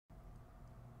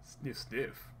Sniff,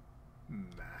 sniff.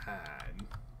 Man.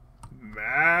 Man!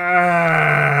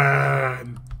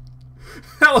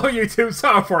 Hello, YouTube.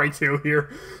 Sorry42 here.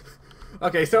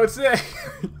 Okay, so today,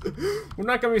 we're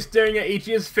not going to be staring at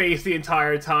Ichi's face the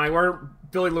entire time. We're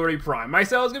Billy Liberty Prime.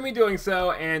 Myself is going to be doing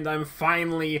so, and I'm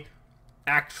finally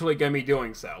actually going to be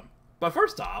doing so. But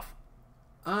first off,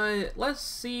 let's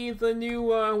see the new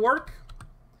work.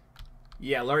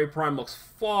 Yeah, Larry Prime looks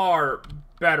far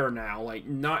better now. Like,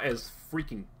 not as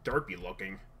freaking derpy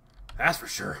looking. That's for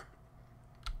sure.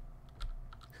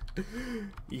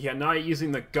 Yeah, not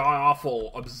using the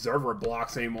god-awful observer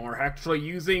blocks anymore. Actually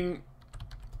using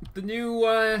the new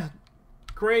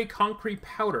gray concrete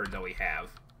powder that we have.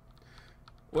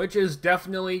 Which is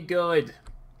definitely good.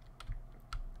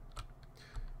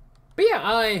 But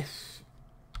yeah,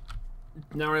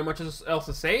 not really much else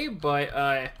to say,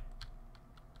 but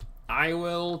I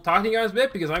will talk to you guys a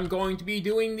bit because I'm going to be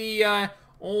doing the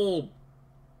old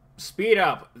speed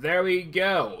up. There we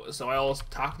go. So I'll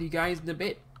talk to you guys in a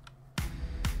bit.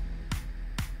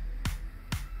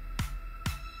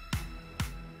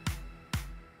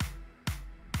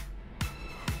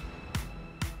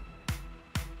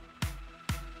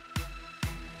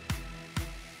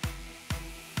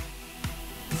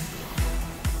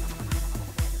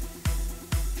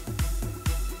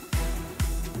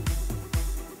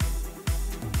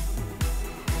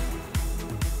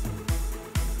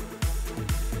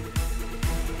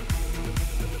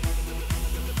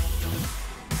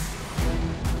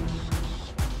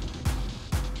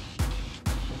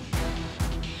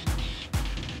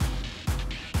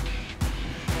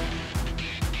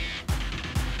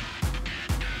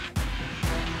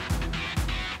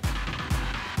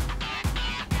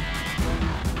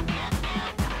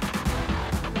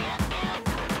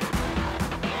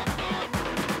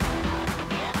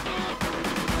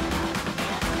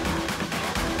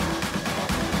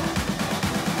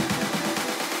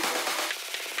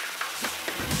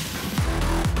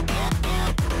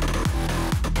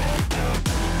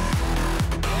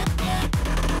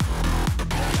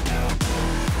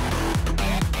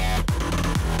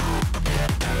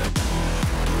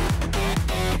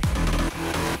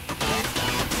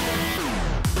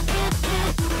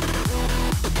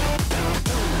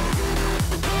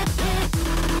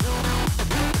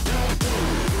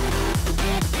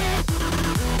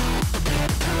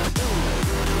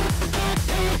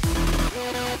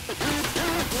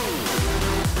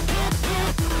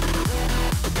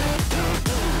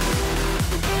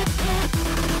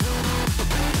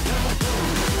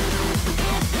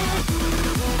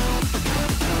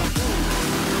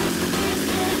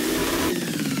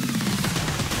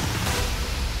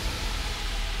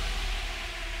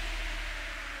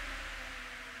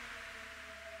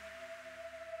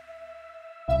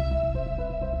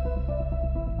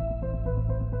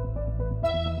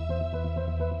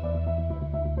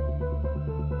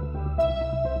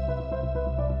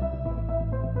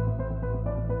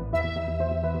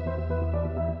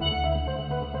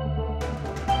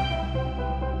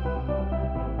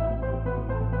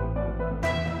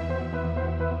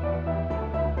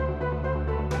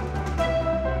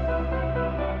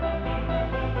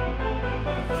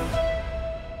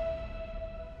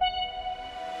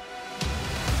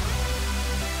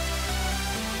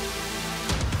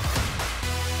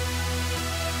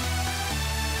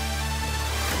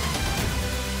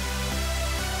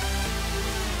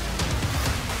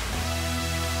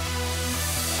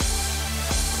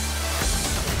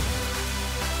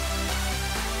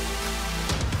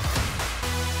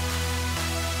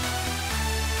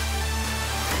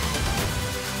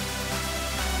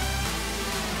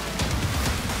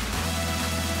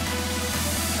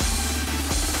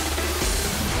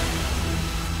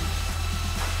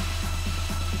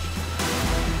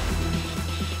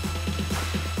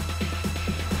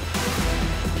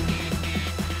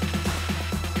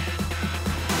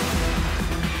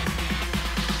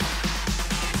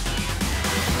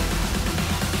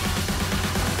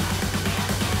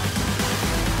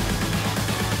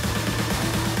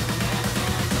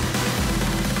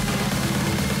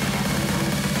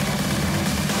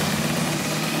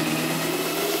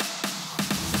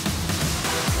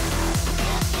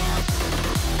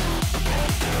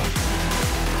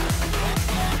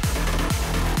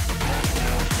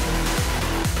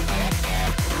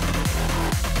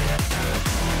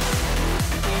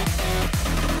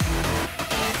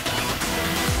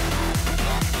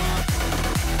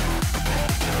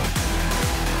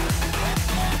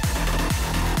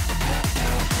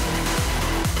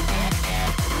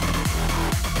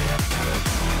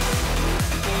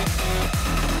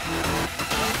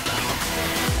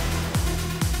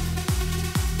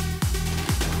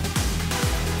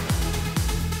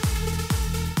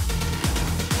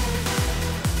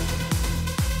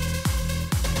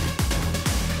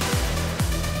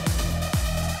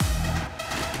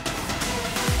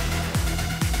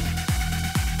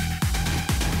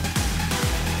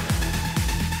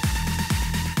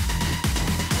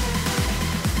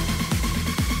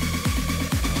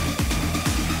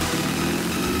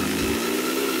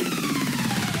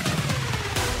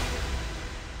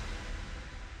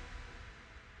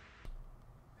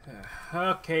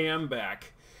 Okay, I'm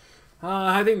back.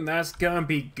 I think that's gonna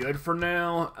be good for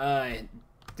now.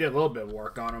 Did a little bit of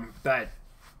work on him.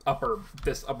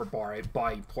 This upper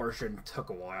body portion took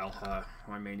a while.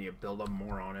 I may need to build up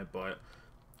more on it, but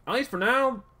at least for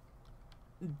now,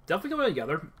 definitely coming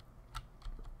together.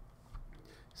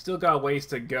 Still got ways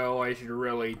to go. I should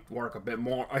really work a bit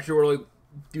more. I should really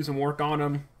do some work on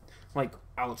them, like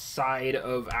outside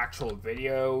of actual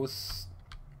videos.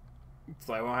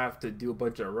 So I won't have to do a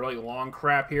bunch of really long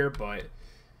crap here, but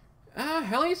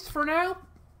at least for now,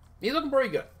 he's looking pretty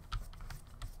good.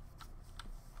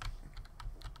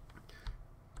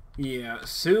 Yeah,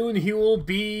 soon he will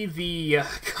be the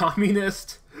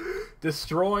communist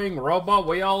destroying robot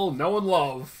we all know and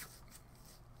love.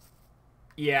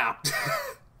 Yeah.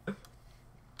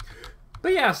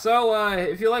 But yeah, so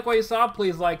if you like what you saw,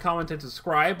 please like, comment, and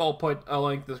subscribe. I'll put a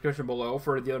link in the description below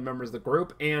for the other members of the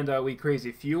group, and We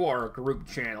Crazy Few, our group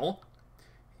channel.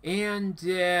 And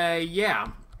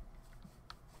yeah.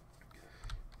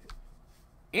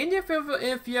 And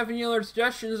if you have any other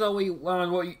suggestions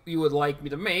on what you would like me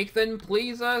to make, then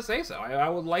please say so. I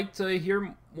would like to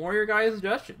hear more of your guys'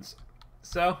 suggestions.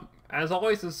 So, as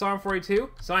always, this is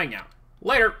Song42, signing out.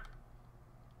 Later!